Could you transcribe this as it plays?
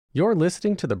You're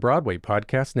listening to the Broadway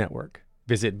Podcast Network.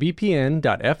 Visit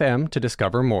bpn.fm to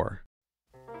discover more.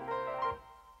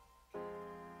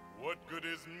 What good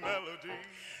is melody?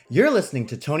 You're listening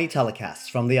to Tony Telecasts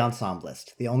from The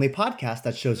Ensemblist, the only podcast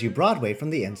that shows you Broadway from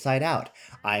the inside out.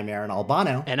 I'm Aaron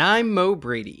Albano. And I'm Mo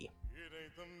Brady. It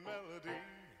ain't the melody,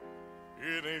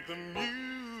 it ain't the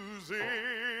music.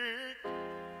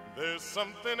 There's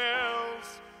something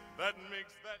else that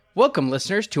makes that... Welcome,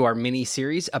 listeners, to our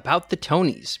mini-series about the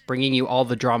Tonys, bringing you all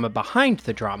the drama behind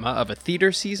the drama of a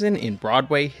theater season in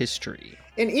Broadway history.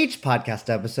 In each podcast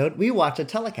episode, we watch a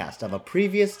telecast of a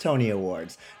previous Tony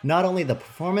Awards, not only the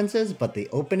performances, but the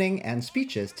opening and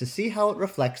speeches to see how it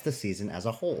reflects the season as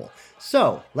a whole.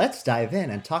 So, let's dive in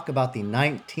and talk about the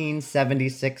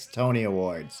 1976 Tony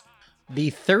Awards.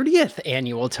 The 30th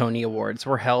annual Tony Awards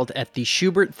were held at the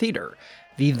Shubert Theater,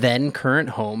 the then current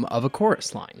home of A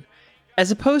Chorus Line. As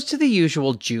opposed to the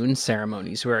usual June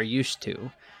ceremonies we are used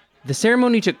to, the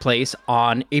ceremony took place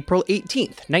on April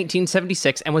 18th,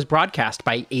 1976, and was broadcast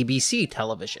by ABC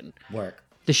television. Work.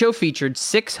 The show featured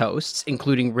 6 hosts,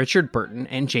 including Richard Burton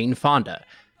and Jane Fonda.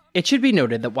 It should be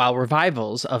noted that while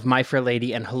revivals of My Fair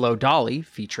Lady and Hello Dolly,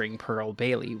 featuring Pearl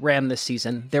Bailey, ran this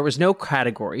season, there was no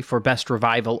category for Best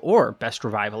Revival or Best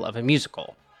Revival of a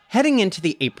Musical. Heading into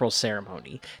the April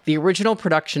ceremony, the original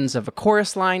productions of A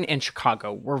Chorus Line and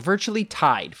Chicago were virtually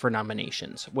tied for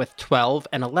nominations, with 12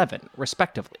 and 11,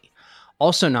 respectively.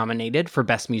 Also nominated for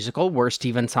Best Musical were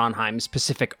Stephen Sondheim's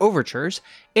Pacific Overtures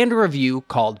and a revue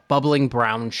called Bubbling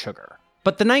Brown Sugar.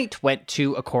 But the night went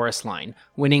to A Chorus Line,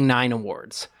 winning 9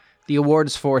 awards. The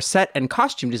awards for Set and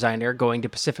Costume Designer going to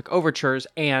Pacific Overtures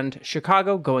and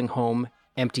Chicago going home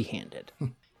empty-handed.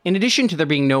 In addition to there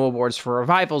being no awards for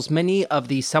revivals, many of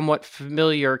the somewhat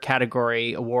familiar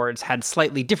category awards had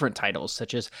slightly different titles,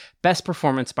 such as Best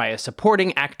Performance by a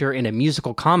Supporting Actor in a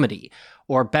Musical Comedy,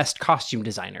 or Best Costume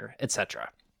Designer,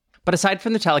 etc. But aside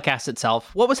from the telecast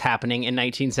itself, what was happening in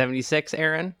 1976,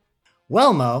 Aaron?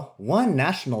 Well, Mo, one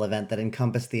national event that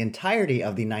encompassed the entirety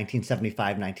of the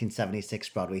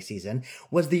 1975-1976 Broadway season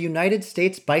was the United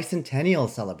States Bicentennial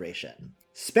Celebration.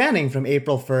 Spanning from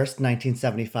April 1st,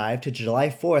 1975 to July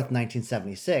 4th,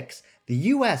 1976, the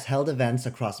U.S. held events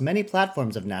across many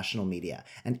platforms of national media,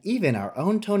 and even our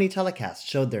own Tony Telecasts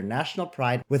showed their national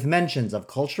pride with mentions of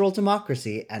cultural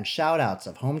democracy and shout-outs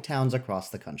of hometowns across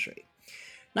the country.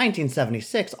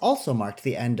 1976 also marked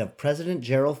the end of President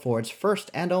Gerald Ford's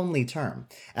first and only term,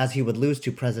 as he would lose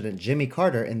to President Jimmy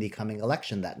Carter in the coming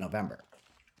election that November.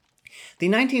 The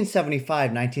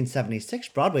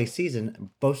 1975-1976 Broadway season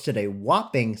boasted a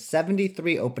whopping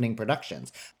 73 opening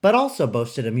productions, but also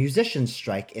boasted a musicians'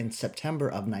 strike in September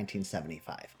of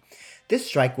 1975. This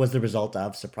strike was the result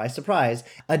of, surprise, surprise,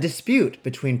 a dispute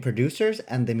between producers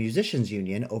and the musicians'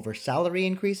 union over salary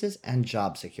increases and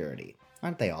job security.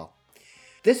 Aren't they all?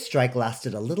 This strike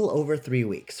lasted a little over 3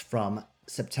 weeks, from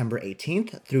September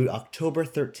 18th through October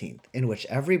 13th, in which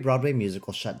every Broadway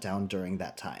musical shut down during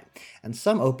that time, and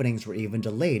some openings were even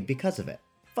delayed because of it.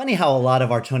 Funny how a lot of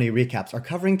our Tony recaps are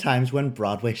covering times when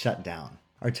Broadway shut down.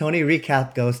 Our Tony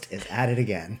recap ghost is at it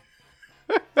again.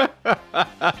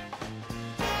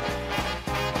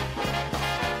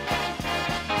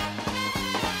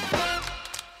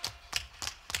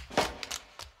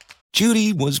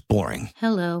 Judy was boring.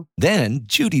 Hello. Then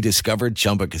Judy discovered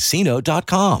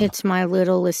ChumbaCasino.com. It's my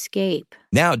little escape.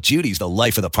 Now Judy's the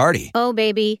life of the party. Oh,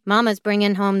 baby, mama's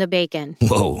bringing home the bacon.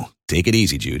 Whoa, take it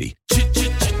easy, Judy.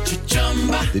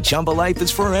 The Chumba life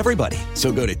is for everybody.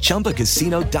 So go to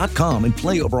ChumbaCasino.com and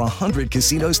play over 100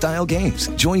 casino-style games.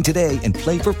 Join today and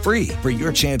play for free for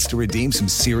your chance to redeem some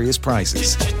serious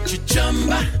prizes.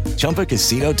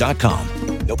 ChumbaCasino.com.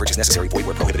 No purchase necessary. Void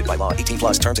where prohibited by law.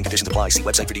 18+ terms and conditions apply. See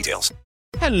website for details.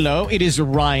 Hello, it is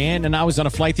Ryan, and I was on a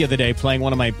flight the other day playing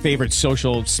one of my favorite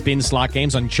social spin slot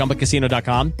games on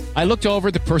ChumbaCasino.com. I looked over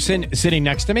at the person sitting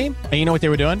next to me, and you know what they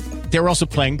were doing? They were also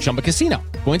playing Chumba Casino.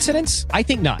 Coincidence? I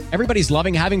think not. Everybody's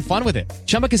loving having fun with it.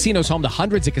 Chumba Casino is home to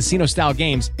hundreds of casino-style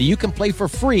games that you can play for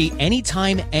free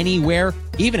anytime, anywhere,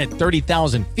 even at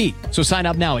 30,000 feet. So sign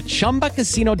up now at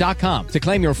ChumbaCasino.com to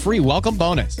claim your free welcome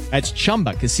bonus. That's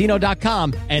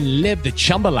ChumbaCasino.com and live the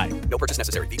Chumba life. No purchase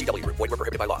necessary. VGW. Void where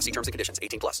prohibited by law. See terms and conditions.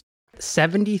 18+.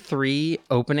 73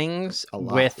 openings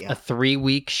with a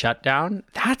 3-week shutdown.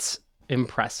 That's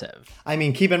impressive. I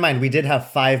mean, keep in mind, we did have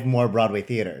 5 more Broadway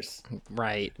theaters.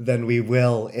 Right. Than we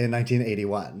will in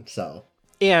 1981, so.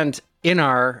 And in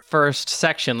our first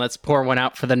section, let's pour one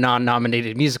out for the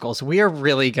non-nominated musicals. We are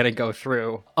really going to go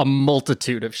through a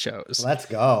multitude of shows. Let's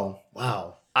go.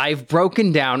 Wow. I've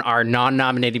broken down our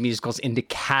non-nominated musicals into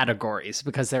categories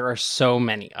because there are so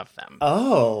many of them.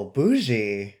 Oh,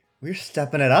 bougie. We're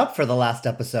stepping it up for the last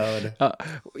episode.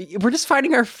 We're just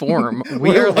finding our form. We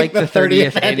We're are like the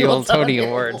 30th annual Tony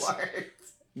Awards.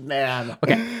 Man.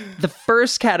 Okay. The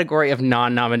first category of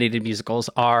non-nominated musicals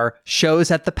are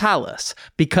shows at the Palace,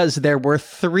 because there were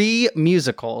 3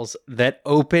 musicals that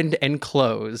opened and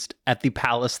closed at the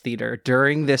Palace Theater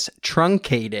during this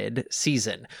truncated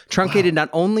season. Truncated not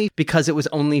only because it was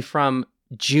only from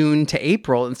June to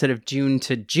April instead of June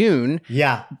to June,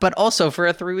 but also for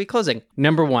a 3-week closing.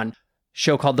 Number 1,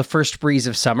 show called The First Breeze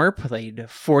of Summer, played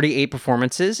 48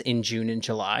 performances in June and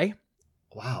July.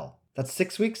 Wow. That's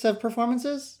 6 weeks of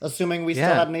performances, assuming we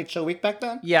still had an 8-show week back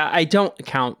then? Yeah, I don't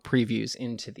count previews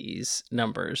into these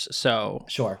numbers, so...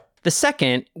 Sure. The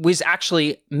second was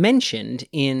actually mentioned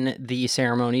in the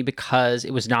ceremony because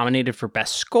it was nominated for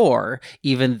Best Score,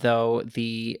 even though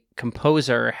the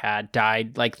composer had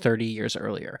died like 30 years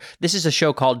earlier. This is a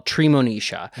show called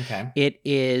Tremonisha. Okay. It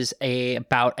is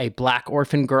about a black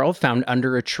orphan girl found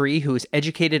under a tree who is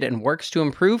educated and works to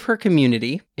improve her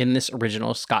community in this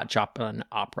original Scott Joplin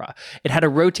opera. It had a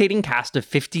rotating cast of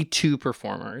 52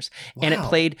 performers, and it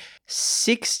played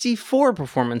 64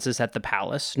 performances at the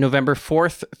Palace, November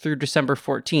 4th through December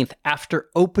 14th, after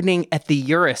opening at the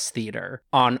Uris Theater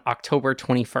on October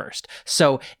 21st.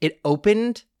 So it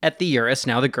opened at the Uris,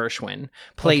 now the Gershwin,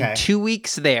 played 2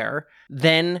 weeks there,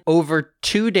 then over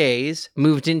 2 days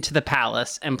moved into the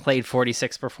Palace and played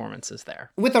 46 performances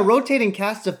there. With a rotating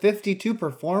cast of 52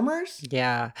 performers?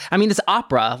 Yeah. I mean, it's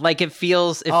opera. Like it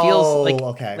feels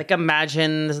like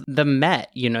imagine the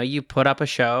Met, you know, you put up a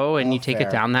show and you take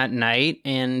it down that night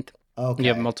and you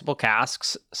have multiple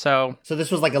casts. So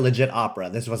this was like a legit opera.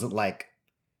 This wasn't like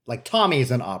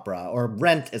Tommy's an opera or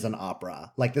Rent is an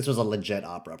opera. Like this was a legit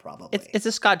opera, probably. It's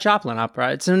a Scott Joplin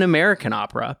opera. It's an American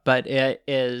opera, but it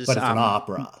is. But it's an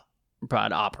opera.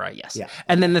 Broad opera, yes. Yeah.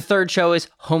 And then the third show is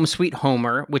Home Sweet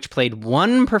Homer, which played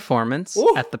 1 performance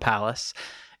at the Palace.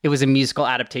 It was a musical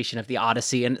adaptation of the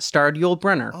Odyssey and it starred Yul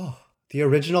Brynner. Oh, the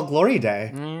original Glory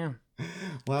Day. Yeah.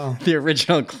 Wow. The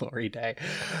original Glory Day.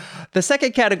 The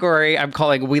second category I'm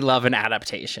calling We Love an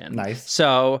Adaptation. Nice.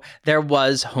 So there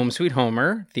was Home Sweet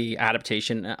Homer, the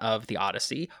adaptation of the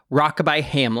Odyssey, Rockabye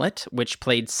Hamlet, which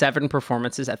played 7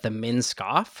 performances at the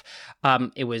Minskoff.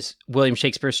 It was William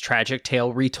Shakespeare's tragic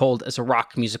tale retold as a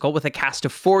rock musical with a cast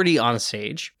of 40 on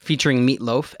stage, featuring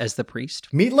Meatloaf as the priest.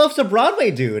 Meatloaf's a Broadway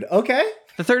dude. Okay.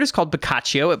 The third is called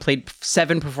Boccaccio. It played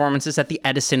 7 performances at the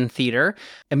Edison Theater,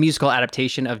 a musical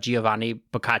adaptation of Giovanni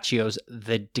Boccaccio's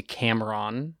The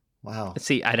Decameron. Wow.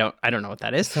 See, I don't know what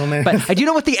that is, So many. but I do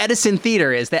know what the Edison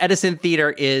Theater is. The Edison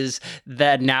Theater is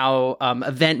the now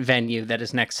event venue that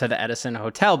is next to the Edison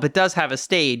Hotel, but does have a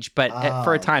stage. But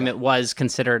for a time, it was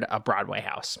considered a Broadway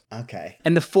house. Okay.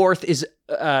 And the fourth is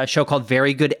a show called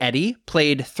Very Good Eddie,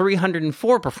 played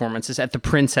 304 performances at the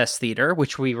Princess Theater,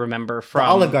 which we remember from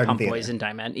Olive Garden Pump Boys Theater. and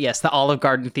Diamond. Yes, the Olive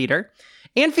Garden Theater.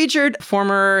 And featured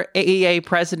former AEA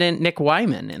president Nick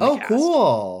Wyman in the cast.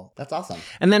 Cool. That's awesome.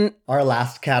 And then our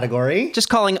last category. Just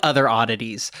calling other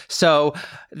oddities. So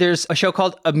there's a show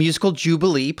called A Musical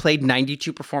Jubilee, played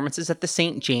 92 performances at the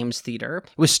St. James Theater.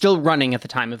 It was still running at the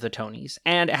time of the Tonys.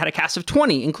 And it had a cast of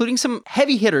 20, including some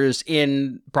heavy hitters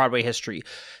in Broadway history.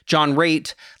 John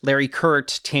Raitt, Larry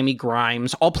Kurt, Tammy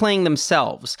Grimes, all playing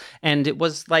themselves. And it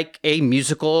was like a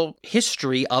musical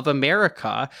history of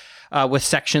America, with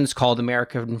sections called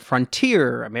American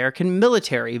Frontier, American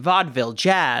Military, Vaudeville,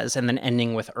 Jazz, and then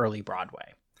ending with Early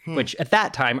Broadway, which at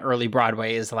that time, Early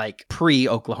Broadway is like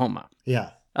pre-Oklahoma. Yeah.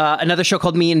 Another show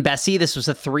called Me and Bessie. This was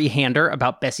a 3-hander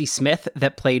about Bessie Smith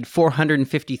that played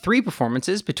 453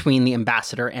 performances between the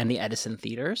Ambassador and the Edison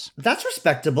Theaters. That's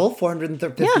respectable,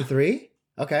 453.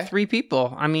 Yeah. Okay. 3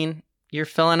 people. I mean, you're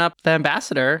filling up the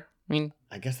Ambassador. I mean,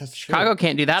 I guess that's true. Chicago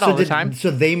can't do that all the time.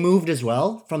 So they moved as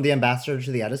well from the Ambassador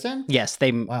to the Edison? Yes,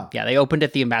 they opened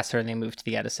at the Ambassador and they moved to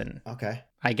the Edison. Okay.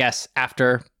 I guess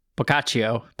after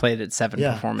Boccaccio played at 7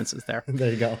 performances there.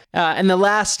 There you go. And the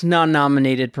last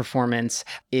non-nominated performance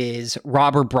is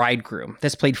Robber Bridegroom.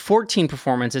 This played 14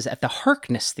 performances at the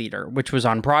Harkness Theater, which was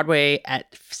on Broadway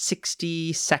at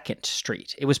 62nd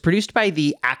Street. It was produced by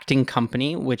the Acting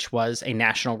Company, which was a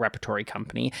national repertory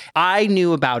company. I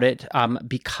knew about it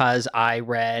because I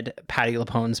read Patti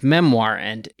LuPone's memoir,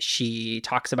 and she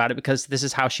talks about it because this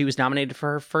is how she was nominated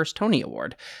for her first Tony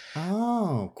Award.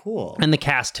 Oh, cool. And the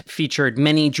cast featured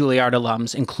many Juilliard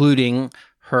alums, including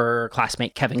her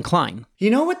classmate Kevin Kline. You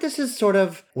know what this is sort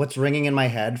of what's ringing in my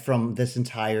head from this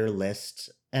entire list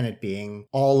and it being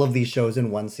all of these shows in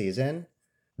one season?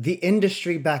 the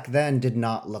industry back then did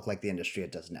not look like the industry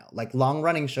it does now. Like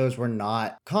long-running shows were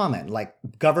not common. Like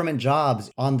government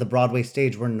jobs on the Broadway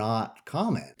stage were not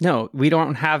common. No, we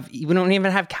don't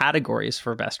even have categories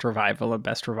for best revival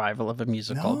of a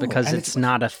musical because it's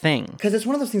not a thing. Because it's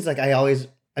one of those things like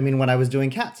when I was doing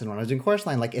Cats and when I was doing Chorus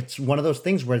Line, like it's one of those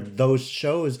things where those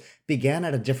shows began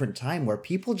at a different time where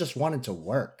people just wanted to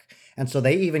work. And so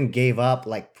they even gave up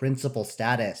like principal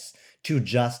status to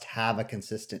just have a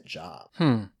consistent job.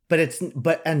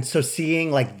 And so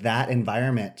seeing like that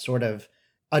environment, sort of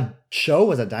a show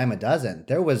was a dime a dozen.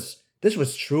 This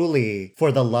was truly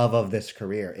for the love of this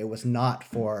career. It was not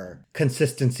for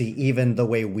consistency, even the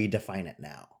way we define it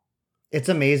now. It's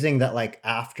amazing that like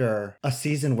after a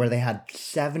season where they had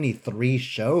 73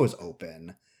 shows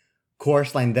open,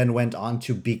 Chorus Line then went on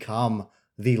to become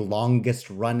the longest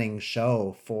running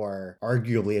show for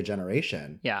arguably a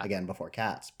generation. Yeah. Again, before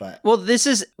Cats. Well, this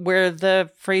is where the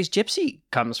phrase gypsy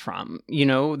comes from. You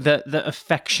know, the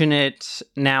affectionate,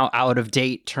 now out of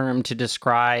date term to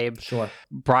describe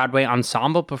Broadway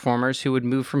ensemble performers who would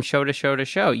move from show to show to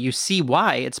show. You see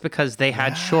why? It's because they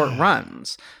had short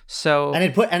runs. So and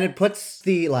it puts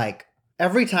the like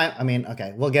every time. I mean,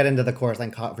 okay, we'll get into the Chorus Line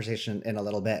conversation in a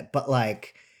little bit, but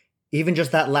like, even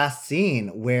just that last scene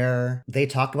where they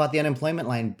talk about the unemployment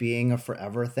line being a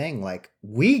forever thing. Like,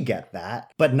 we get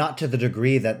that, but not to the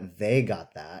degree that they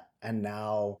got that. And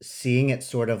now seeing it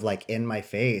sort of like in my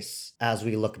face as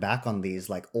we look back on these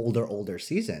like older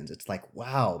seasons, it's like,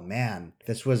 wow, man,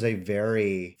 this was a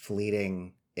very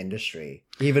fleeting industry,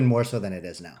 even more so than it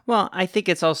is now. Well, I think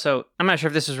it's also, I'm not sure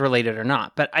if this is related or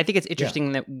not, but I think it's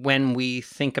interesting that when we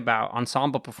think about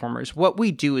ensemble performers, what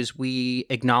we do is we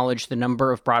acknowledge the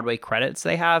number of Broadway credits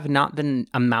they have, not the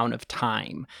amount of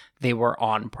time they were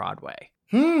on Broadway.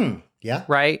 Yeah.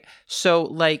 Right? So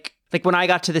like when I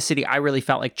got to the city, I really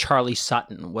felt like Charlie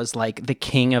Sutton was like the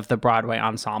king of the Broadway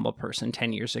ensemble person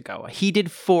 10 years ago. He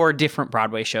did 4 different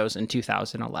Broadway shows in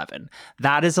 2011.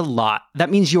 That is a lot. That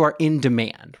means you are in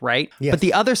demand, right? Yes. But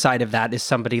the other side of that is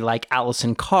somebody like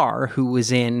Allison Carr, who was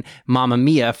in Mamma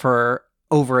Mia for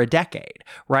over a decade,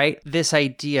 right? This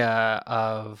idea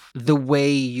of the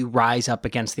way you rise up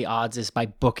against the odds is by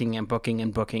booking and booking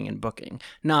and booking and booking,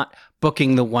 not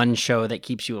booking the one show that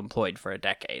keeps you employed for a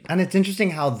decade. And it's interesting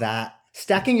how that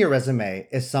stacking your resume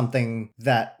is something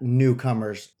that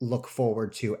newcomers look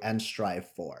forward to and strive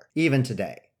for, even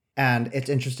today. And it's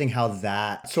interesting how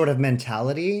that sort of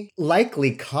mentality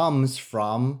likely comes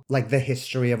from like the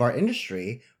history of our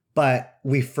industry. But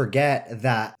we forget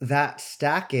that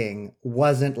stacking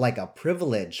wasn't like a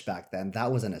privilege back then.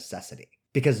 That was a necessity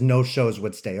because no shows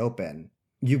would stay open.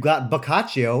 You got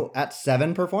Boccaccio at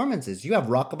 7 performances. You have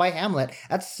Rockabye Hamlet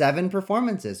at 7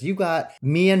 performances. You got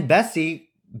Me and Bessie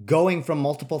going from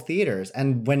multiple theaters.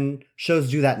 And when shows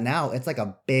do that now, it's like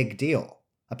a big deal.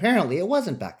 Apparently, it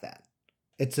wasn't back then.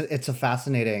 It's a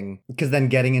fascinating, because then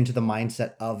getting into the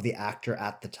mindset of the actor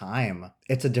at the time,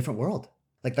 it's a different world.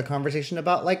 Like the conversation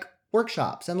about like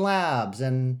workshops and labs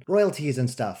and royalties and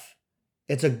stuff.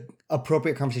 It's a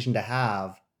appropriate conversation to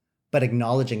have, but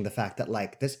acknowledging the fact that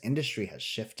like this industry has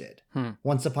shifted.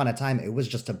 Once upon a time, it was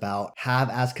just about have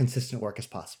as consistent work as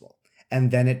possible. And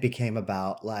then it became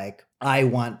about like, I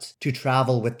want to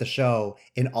travel with the show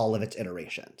in all of its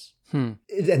iterations. And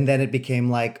then it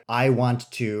became like, I want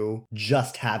to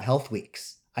just have health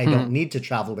weeks. I don't need to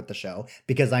travel with the show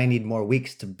because I need more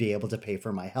weeks to be able to pay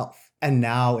for my health. And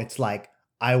now it's like,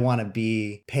 I want to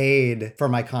be paid for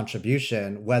my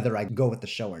contribution, whether I go with the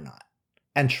show or not.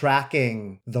 And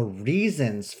tracking the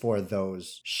reasons for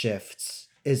those shifts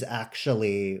is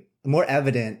actually more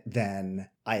evident than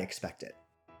I expected.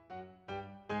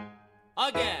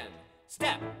 Again,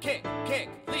 step, kick,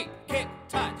 leap, kick,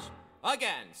 touch.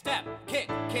 Again, step, kick,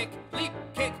 leap,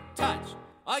 kick, touch.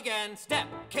 Again, step,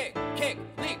 kick,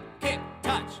 leap, kick,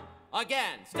 touch.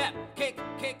 Again, step, kick,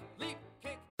 leap,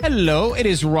 kick. Hello, it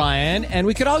is Ryan, and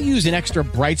we could all use an extra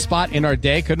bright spot in our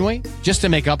day, couldn't we? Just to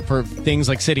make up for things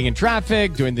like sitting in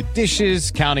traffic, doing the dishes,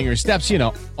 counting your steps, you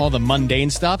know, all the mundane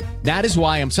stuff. That is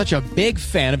why I'm such a big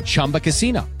fan of Chumba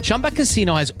Casino. Chumba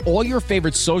Casino has all your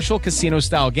favorite social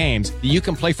casino-style games that you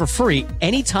can play for free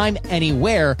anytime,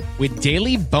 anywhere with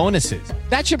daily bonuses.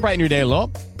 That should brighten your day a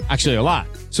little. Actually, a lot.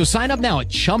 So sign up now at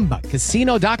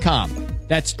ChumbaCasino.com.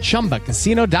 That's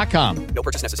ChumbaCasino.com. No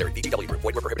purchase necessary. VGW Group.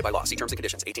 Void where prohibited by law. See terms and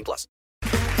conditions. 18+.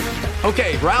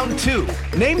 Okay, round 2.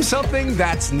 Name something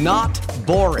that's not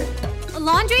boring. A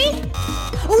laundry?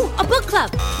 Ooh, a book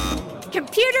club.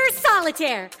 Computer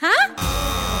solitaire, huh?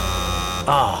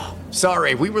 Ah,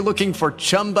 sorry. We were looking for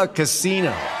Chumba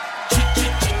Casino.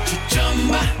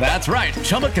 That's right.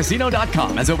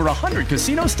 ChumbaCasino.com has over 100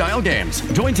 casino-style games.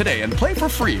 Join today and play for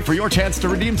free for your chance to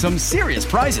redeem some serious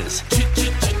prizes.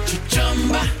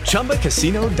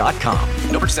 ChumbaCasino.com.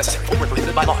 No purchase necessary. Void where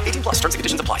prohibited by law. 18 plus. Terms and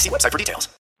conditions apply. See website for details.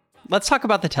 Let's talk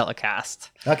about the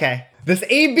telecast. Okay. This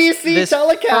ABC This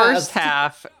telecast. first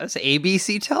half, this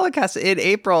ABC telecast in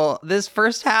April, this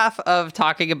first half of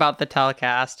talking about the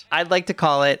telecast, I'd like to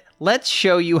call it, let's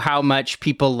show you how much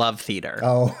people love theater.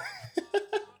 Oh,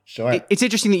 sure. It's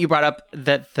interesting that you brought up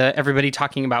that everybody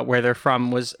talking about where they're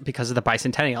from was because of the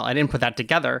bicentennial. I didn't put that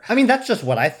together. I mean, that's just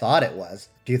what I thought it was.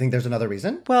 Do you think there's another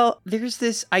reason? Well, there's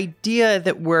this idea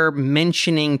that we're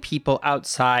mentioning people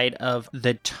outside of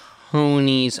the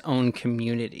Tony's own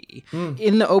community.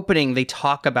 In the opening,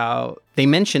 they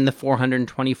mention the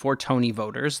 424 Tony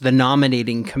voters, the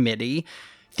nominating committee,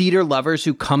 theater lovers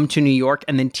who come to New York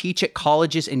and then teach at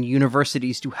colleges and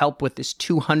universities to help with this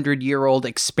 200-year-old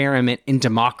experiment in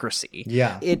democracy.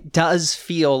 Yeah. It does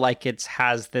feel like it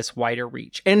has this wider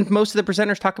reach. And most of the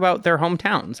presenters talk about their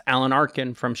hometowns. Alan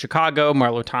Arkin from Chicago,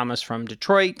 Marlo Thomas from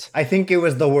Detroit. I think it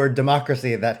was the word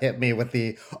democracy that hit me with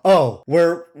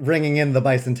we're ringing in the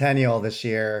bicentennial this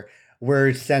year.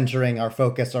 We're centering our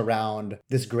focus around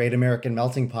this great American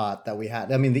melting pot that we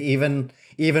had. I mean,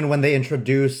 even when they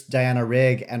introduced Diana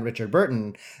Rigg and Richard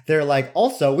Burton, they're like,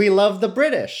 also, we love the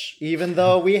British, even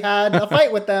though we had a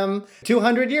fight with them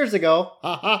 200 years ago.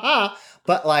 Ha ha ha.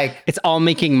 But like, it's all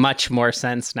making much more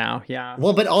sense now. Yeah.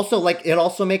 Well, but also like, it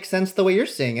also makes sense the way you're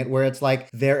seeing it, where it's like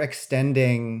they're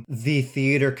extending the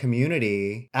theater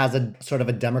community as a sort of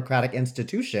a democratic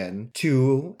institution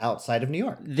to outside of New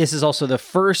York. This is also the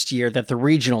first year that the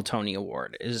Regional Tony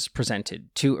Award is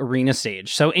presented to Arena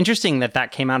Stage. So interesting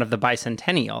that came out of the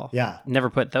bicentennial. Yeah.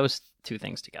 Never put those two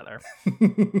things together.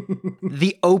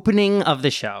 The opening of the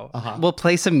show, we'll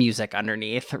play some music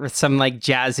underneath with some like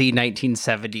jazzy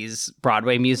 1970s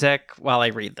Broadway music while I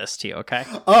read this to you, okay?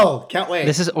 Oh, can't wait.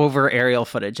 This is over aerial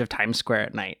footage of Times Square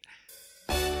at night.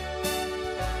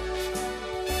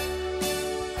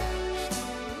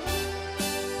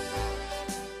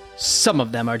 Some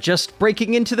of them are just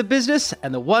breaking into the business,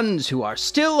 and the ones who are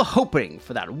still hoping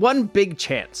for that one big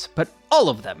chance. But all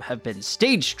of them have been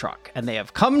stage struck, and they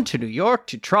have come to New York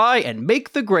to try and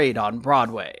make the grade on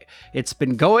Broadway. It's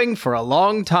been going for a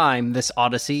long time, this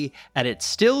odyssey, and it's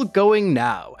still going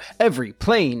now. Every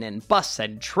plane and bus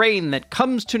and train that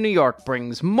comes to New York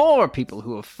brings more people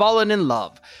who have fallen in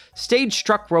love.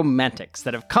 Stage-struck romantics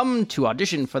that have come to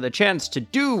audition for the chance to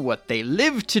do what they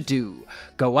live to do.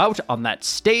 Go out on that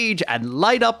stage and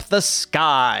light up the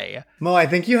sky. Mo, I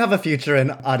think you have a future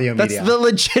in audio media. That's the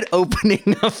legit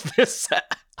opening of this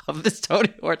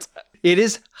Tony Awards. It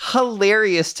is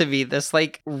hilarious to me, this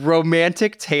like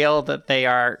romantic tale that they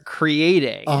are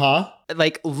creating.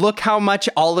 Like, look how much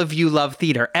all of you love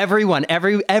theater. Everyone,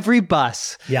 every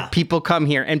bus. Yeah. People come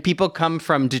here, and people come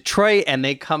from Detroit, and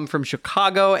they come from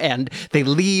Chicago, and they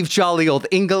leave jolly old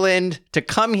England to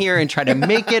come here and try to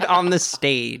make it on the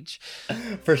stage.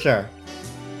 For sure.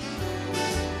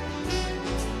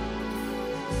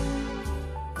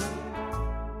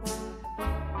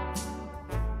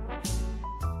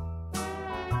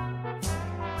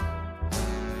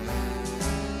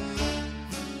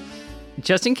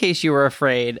 Just in case you were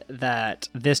afraid that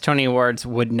this Tony Awards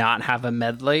would not have a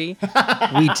medley,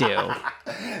 we do.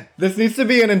 This needs to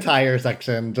be an entire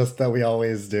section, just that we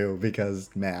always do, because,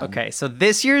 man. Okay, so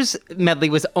this year's medley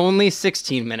was only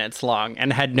 16 minutes long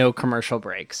and had no commercial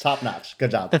breaks. Top notch.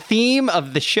 Good job. The theme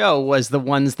of the show was The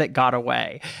Ones That Got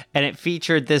Away, and it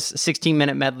featured this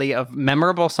 16-minute medley of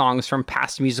memorable songs from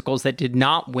past musicals that did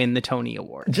not win the Tony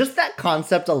Award. Just that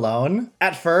concept alone,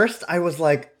 at first, I was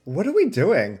like, what are we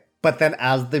doing? But then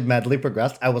as the medley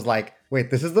progressed, I was like, wait,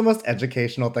 this is the most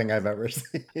educational thing I've ever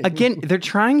seen. Again, they're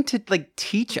trying to like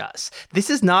teach us.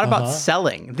 This is not about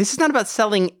selling. This is not about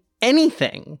selling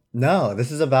anything. No,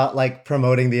 this is about like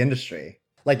promoting the industry.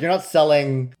 Like, you're not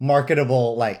selling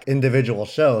marketable like individual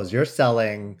shows. You're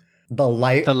selling the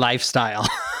lifestyle.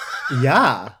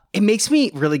 Yeah. It makes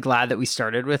me really glad that we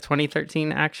started with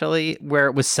 2013, actually, where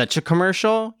it was such a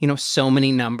commercial, so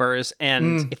many numbers,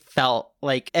 and it felt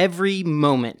like every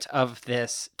moment of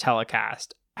this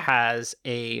telecast has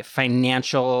a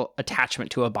financial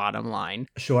attachment to a bottom line.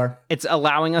 Sure. It's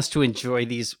allowing us to enjoy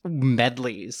these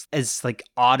medleys as like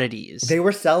oddities. They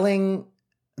were selling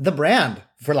the brand,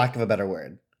 for lack of a better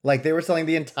word. Like, they were selling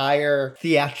the entire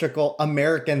theatrical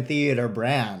American theater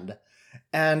brand.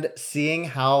 And seeing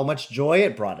how much joy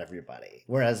it brought everybody.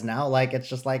 Whereas now, like, it's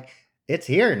just like, it's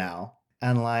here now.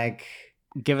 And like...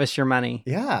 give us your money.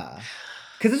 Yeah.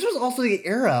 Because this was also the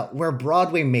era where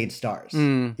Broadway made stars.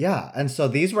 Yeah. And so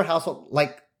these were household...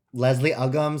 like, Leslie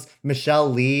Uggams, Michelle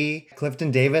Lee,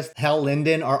 Clifton Davis, Hal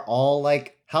Linden are all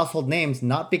like household names,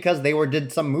 not because they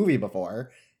did some movie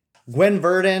before. Gwen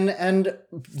Verdon and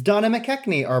Donna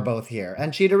McKechnie are both here,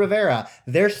 and Cheetah Rivera.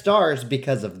 They're stars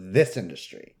because of this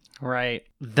industry. Right.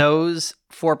 Those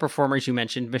 4 performers you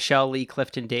mentioned, Michelle Lee,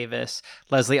 Clifton Davis,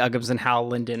 Leslie Uggams, and Hal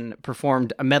Linden,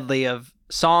 performed a medley of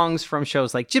songs from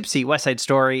shows like Gypsy, West Side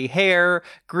Story, Hair,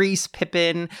 Grease,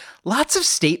 Pippin. Lots of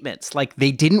statements like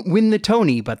they didn't win the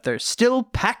Tony, but they're still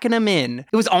packing them in.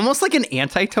 It was almost like an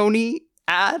anti-Tony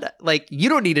ad. Like, you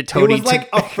don't need a Tony. It was like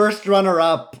a first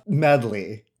runner-up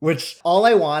medley, which all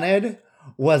I wanted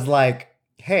was like,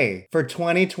 hey, for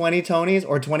 2020 Tonys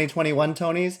or 2021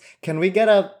 Tonys, can we get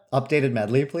a updated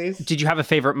medley, please? Did you have a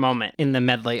favorite moment in the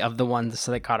medley of the ones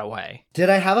that got away? Did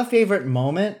I have a favorite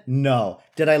moment? No.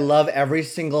 Did I love every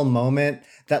single moment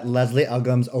that Leslie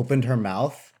Uggams opened her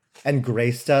mouth and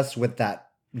graced us with that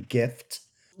gift?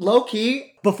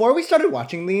 Low-key, before we started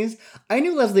watching these, I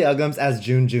knew Leslie Uggams as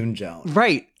June Jones.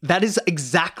 Right. That is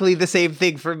exactly the same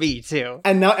thing for me, too.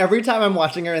 And now every time I'm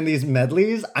watching her in these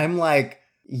medleys, I'm like,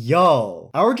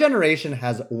 yo, our generation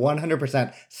has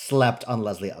 100% slept on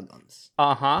Leslie Uggams.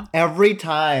 Uh-huh. Every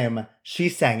time she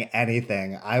sang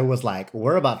anything, I was like,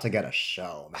 we're about to get a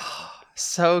show, man.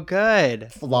 So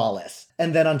good. Flawless.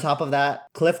 And then on top of that,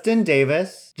 Clifton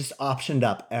Davis just optioned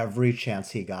up every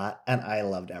chance he got, and I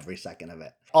loved every second of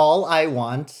it. All I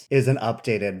want is an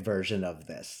updated version of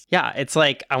this. Yeah, it's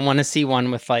like, I want to see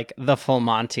one with like the full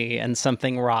Monty and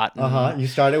something rotten. Uh-huh. You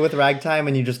started with Ragtime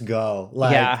and you just go.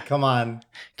 Like, yeah. Come on.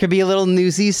 Could be a little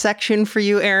Newsies section for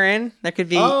you, Aaron. That could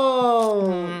be.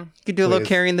 Oh. You could do a little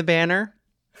Carrying the Banner.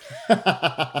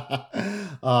 But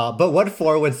what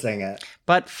 4 would sing it?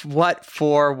 But what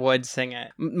 4 would sing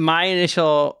it? My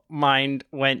initial mind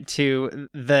went to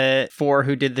the 4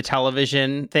 who did the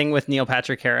television thing with Neil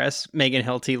Patrick Harris, Megan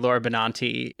Hilty, Laura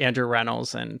Benanti, Andrew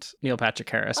Reynolds, and Neil Patrick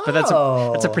Harris. But that's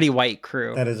a pretty white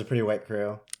crew. That is a pretty white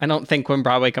crew. I don't think when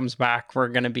Broadway comes back, we're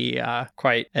going to be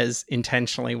quite as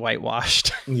intentionally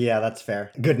whitewashed. Yeah, that's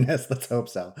fair. Goodness, let's hope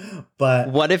so. But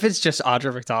what if it's just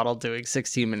Audra McDonald doing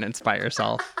 16 Minutes by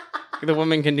herself? The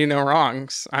woman can do no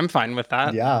wrongs. I'm fine with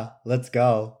that. Yeah, let's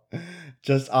go.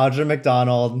 Just Audra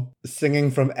McDonald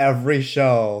singing from every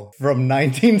show from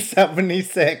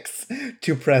 1976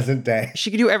 to present day. She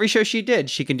can do every show she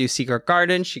did. She can do Secret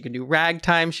Garden. She can do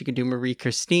Ragtime. She can do Marie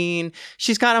Christine.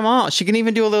 She's got them all. She can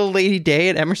even do a little Lady Day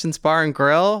at Emerson's Bar and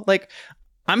Grill. Like,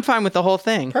 I'm fine with the whole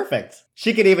thing. Perfect.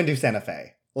 She could even do Santa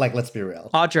Fe. Like, let's be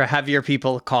real. Audra, have your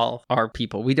people call our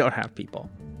people. We don't have people.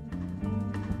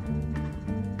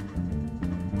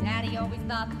 Daddy always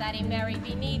thought that he married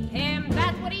beneath him.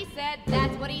 That's what he said,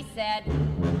 that's what he said.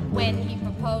 When he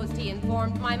proposed, he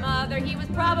informed my mother he was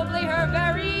probably her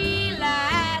very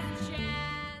last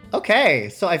chance. Okay,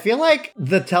 so I feel like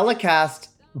the telecast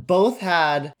both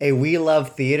had a We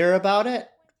Love Theater about it,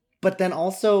 but then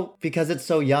also, because it's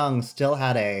so young, still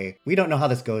had a we don't know how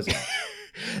this goes yet.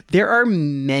 There are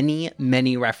many,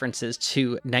 many references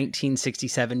to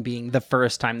 1967 being the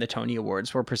first time the Tony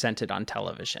Awards were presented on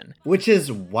television. Which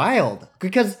is wild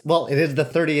because, well, it is the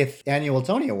 30th annual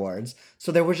Tony Awards.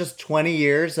 So there was just 20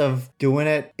 years of doing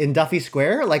it in Duffy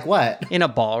Square? Like what? In a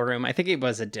ballroom. I think it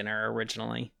was a dinner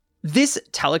originally. This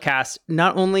telecast,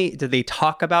 not only did they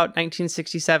talk about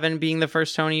 1967 being the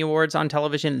first Tony Awards on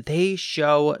television, they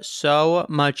show so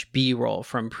much B-roll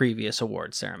from previous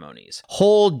award ceremonies.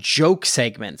 Whole joke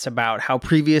segments about how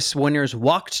previous winners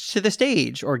walked to the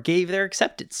stage or gave their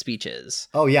acceptance speeches.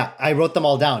 Oh yeah, I wrote them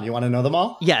all down. You want to know them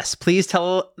all? Yes, please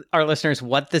tell our listeners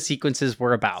what the sequences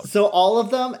were about. So all of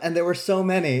them, and there were so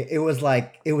many, it was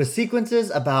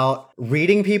sequences about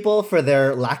reading people for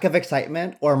their lack of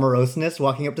excitement or moroseness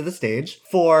walking up to the stage,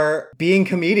 for being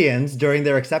comedians during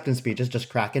their acceptance speeches, just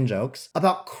cracking jokes,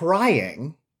 about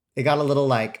crying. It got a little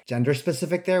gender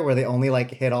specific there where they only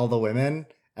hit all the women,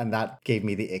 and that gave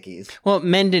me the ickies. Well,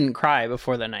 men didn't cry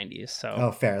before the 90s, so.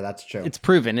 Oh, fair, that's true. It's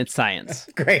proven, it's science.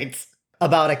 Great.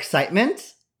 About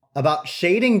excitement, about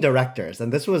shading directors,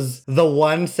 and this was the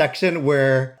one section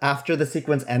where after the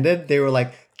sequence ended, they were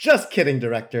like, just kidding,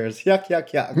 directors, yuck,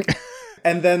 yuck, yuck.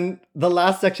 And then the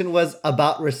last section was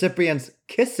about recipients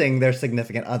kissing their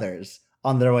significant others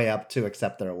on their way up to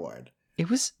accept their award. It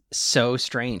was so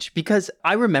strange because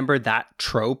I remember that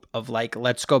trope of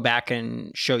let's go back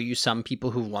and show you some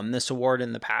people who won this award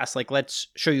in the past. Let's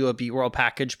show you a B-roll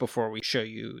package before we show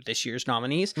you this year's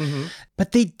nominees. Mm-hmm.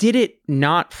 But they did it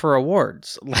not for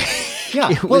awards. Yeah,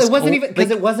 it wasn't even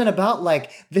because it wasn't about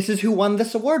this is who won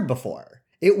this award before.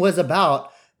 It was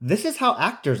about This is how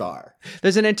actors are.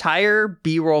 There's an entire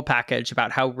B-roll package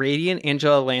about how radiant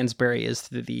Angela Lansbury is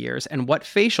through the years and what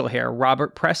facial hair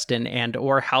Robert Preston and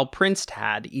or Hal Prince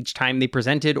had each time they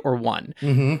presented or won.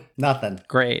 Nothing.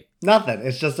 Great. Nothing.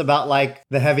 It's just about like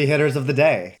the heavy hitters of the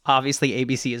day. Obviously,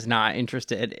 ABC is not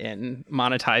interested in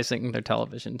monetizing their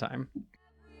television time.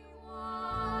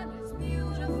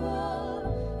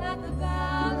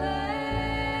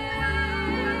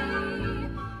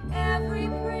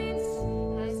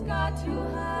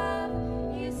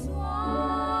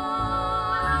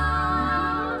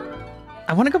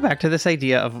 I want to go back to this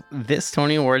idea of this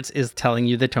Tony Awards is telling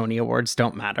you the Tony Awards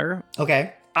don't matter.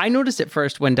 Okay. I noticed it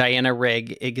first when Diana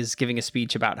Rigg is giving a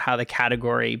speech about how the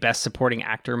category Best Supporting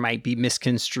Actor might be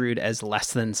misconstrued as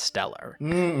less than stellar.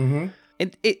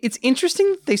 It's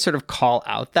interesting that they sort of call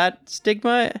out that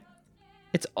stigma.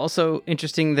 It's also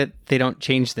interesting that they don't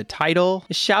change the title.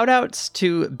 Shout outs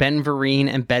to Ben Vereen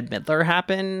and Bette Midler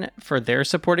happen for their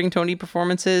supporting Tony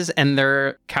performances, and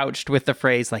they're couched with the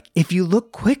phrase like, if you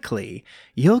look quickly,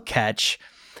 you'll catch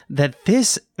that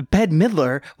this Bette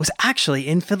Midler was actually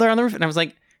in Fiddler on the Roof. And I was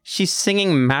like, she's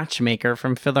singing Matchmaker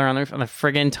from Fiddler on the Roof on the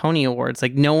friggin' Tony Awards.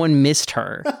 Like, no one missed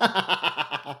her.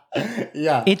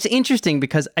 Yeah. It's interesting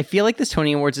because I feel like this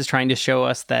Tony Awards is trying to show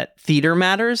us that theater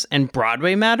matters and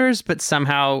Broadway matters, but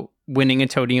somehow winning a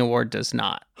Tony Award does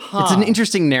not. It's an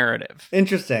interesting narrative.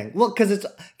 Interesting. Well, because it's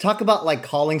talk about like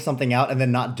calling something out and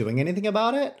then not doing anything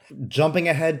about it. Jumping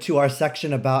ahead to our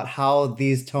section about how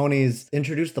these Tonys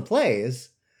introduce the plays.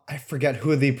 I forget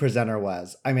who the presenter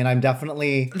was. I mean, I'm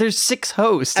definitely... There's 6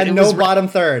 hosts. And no bottom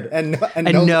third. And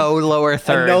no lower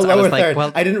third. No lower third. Like,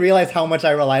 well... I didn't realize how much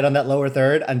I relied on that lower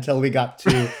third until we got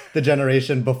to the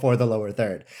generation before the lower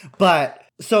third. But,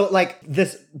 so, like,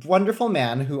 this wonderful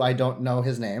man, who I don't know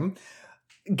his name,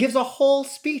 gives a whole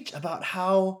speech about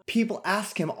how people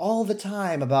ask him all the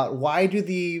time about why do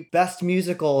the best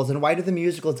musicals and why do the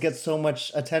musicals get so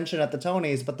much attention at the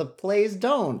Tonys, but the plays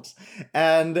don't.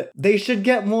 And they should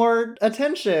get more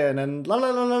attention and la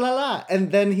la la la la la.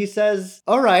 And then he says,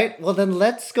 all right, well then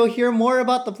let's go hear more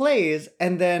about the plays.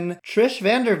 And then Trish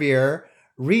Vanderveer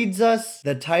reads us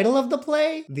the title of the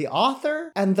play, the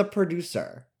author, and the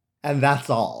producer. And that's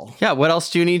all. Yeah, what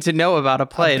else do you need to know about a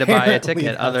play to buy a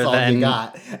ticket other than... you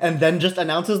got. And then just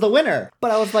announces the winner. But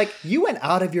I was like, you went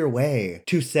out of your way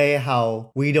to say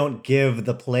how we don't give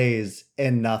the plays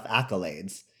enough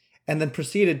accolades. And then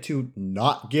proceeded to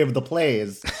not give the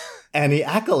plays any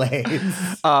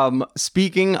accolades.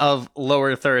 Speaking of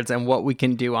lower thirds and what we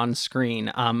can do on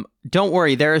screen, don't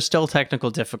worry, there are still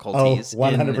technical difficulties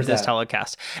in this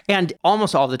telecast. And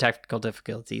almost all of the technical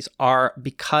difficulties are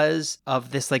because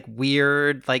of this like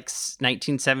weird like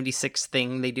 1976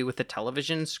 thing they do with the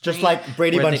television screen. Just like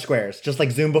Brady Bunch squares, just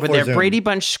like Zoom before Zoom. They're Brady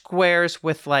Bunch squares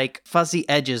with like fuzzy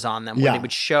edges on them where they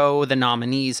would show the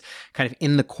nominees kind of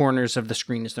in the corners of the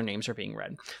screen as their names are being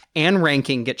read. Anne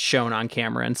Rankin gets shown on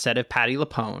camera instead of Patti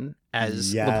LuPone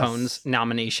as LuPone's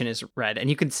nomination is read. And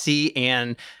you can see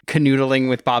Anne canoodling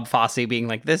with Bob Fosse being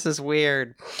like, this is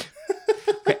weird.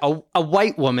 Okay, a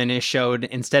white woman is showed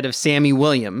instead of Sammy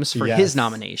Williams for his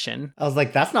nomination. I was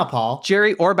like, that's not Paul.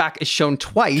 Jerry Orbach is shown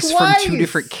twice from 2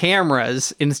 different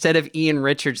cameras instead of Ian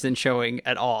Richardson showing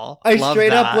at all. I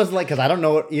straight up was like, because I don't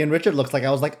know what Ian Richard looks like.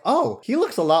 I was like, oh, he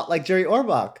looks a lot like Jerry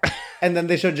Orbach. And then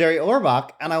they showed Jerry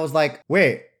Orbach, and I was like,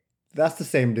 wait, that's the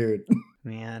same dude.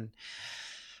 Man.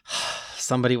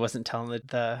 Somebody wasn't telling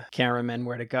the cameramen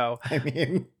where to go. I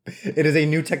mean, it is a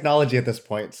new technology at this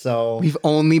point, so... We've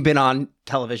only been on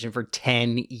television for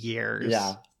 10 years.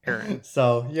 Yeah. Aaron.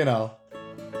 So, you know.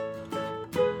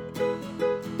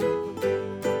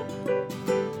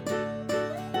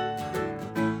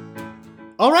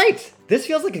 All right. This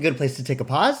feels like a good place to take a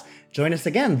pause. Join us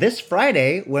again this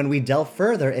Friday when we delve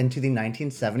further into the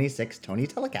 1976 Tony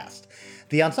Telecast.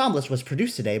 The Ensemblist was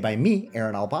produced today by me,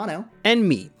 Aaron Albano. And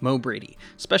me, Mo Brady.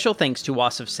 Special thanks to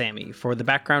Wasif Sami for the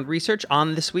background research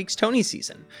on this week's Tony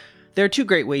season. There are 2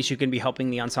 great ways you can be helping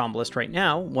The Ensemblist right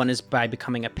now. One is by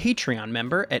becoming a Patreon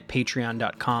member at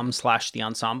patreon.com/The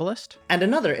Ensemblist. And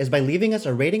another is by leaving us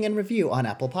a rating and review on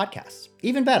Apple Podcasts.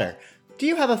 Even better, do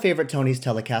you have a favorite Tony's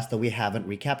telecast that we haven't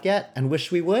recapped yet and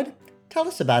wish we would? Tell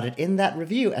us about it in that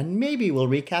review, and maybe we'll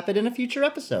recap it in a future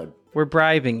episode. We're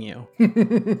bribing you.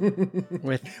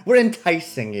 We're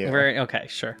enticing you. Okay,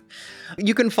 sure.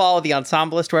 You can follow The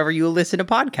Ensemblist wherever you listen to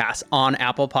podcasts, on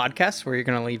Apple Podcasts, where you're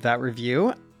going to leave that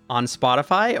review, on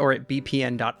Spotify, or at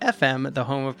bpn.fm, the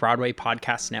home of Broadway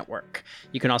Podcast Network.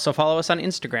 You can also follow us on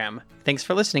Instagram. Thanks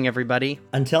for listening, everybody.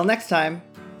 Until next time.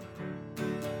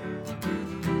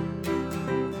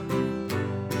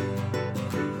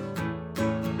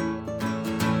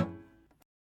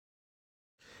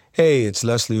 Hey, it's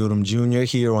Leslie Odom Jr.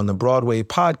 here on the Broadway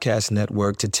Podcast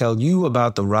Network to tell you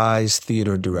about the Rise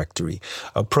Theater Directory,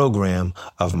 a program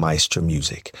of Maestro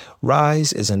Music.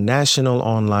 Rise is a national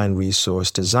online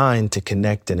resource designed to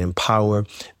connect and empower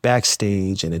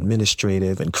backstage and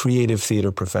administrative and creative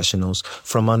theater professionals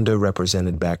from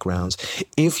underrepresented backgrounds.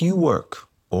 If you work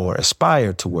or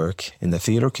aspire to work in the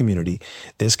theater community,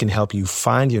 this can help you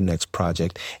find your next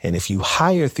project. And if you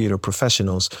hire theater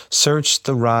professionals, search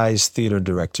the Rise Theater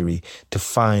Directory to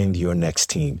find your next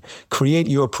team. Create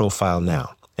your profile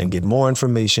now and get more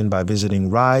information by visiting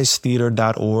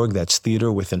risetheater.org. That's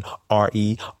theater with an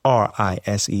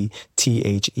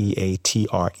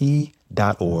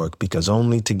risetheatre.org, because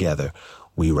only together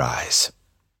we rise.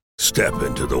 Step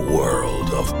into the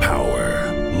world of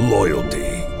power, loyalty,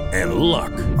 and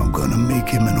luck. I'm gonna make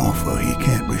him an offer he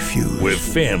can't refuse. With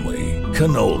family,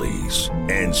 cannolis,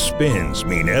 and spins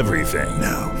mean everything.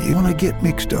 Now, you wanna get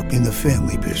mixed up in the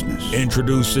family business.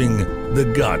 Introducing The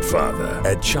Godfather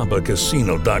at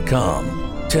ChumbaCasino.com.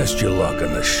 Test your luck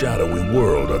in the shadowy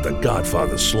world of The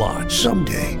Godfather slot.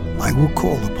 Someday, I will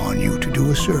call upon you to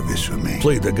do a service for me.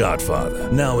 Play The Godfather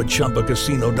now at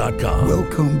ChumbaCasino.com.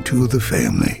 Welcome to the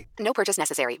family. No purchase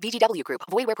necessary. VGW Group.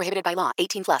 Void where prohibited by law.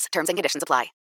 18+. Terms and conditions apply.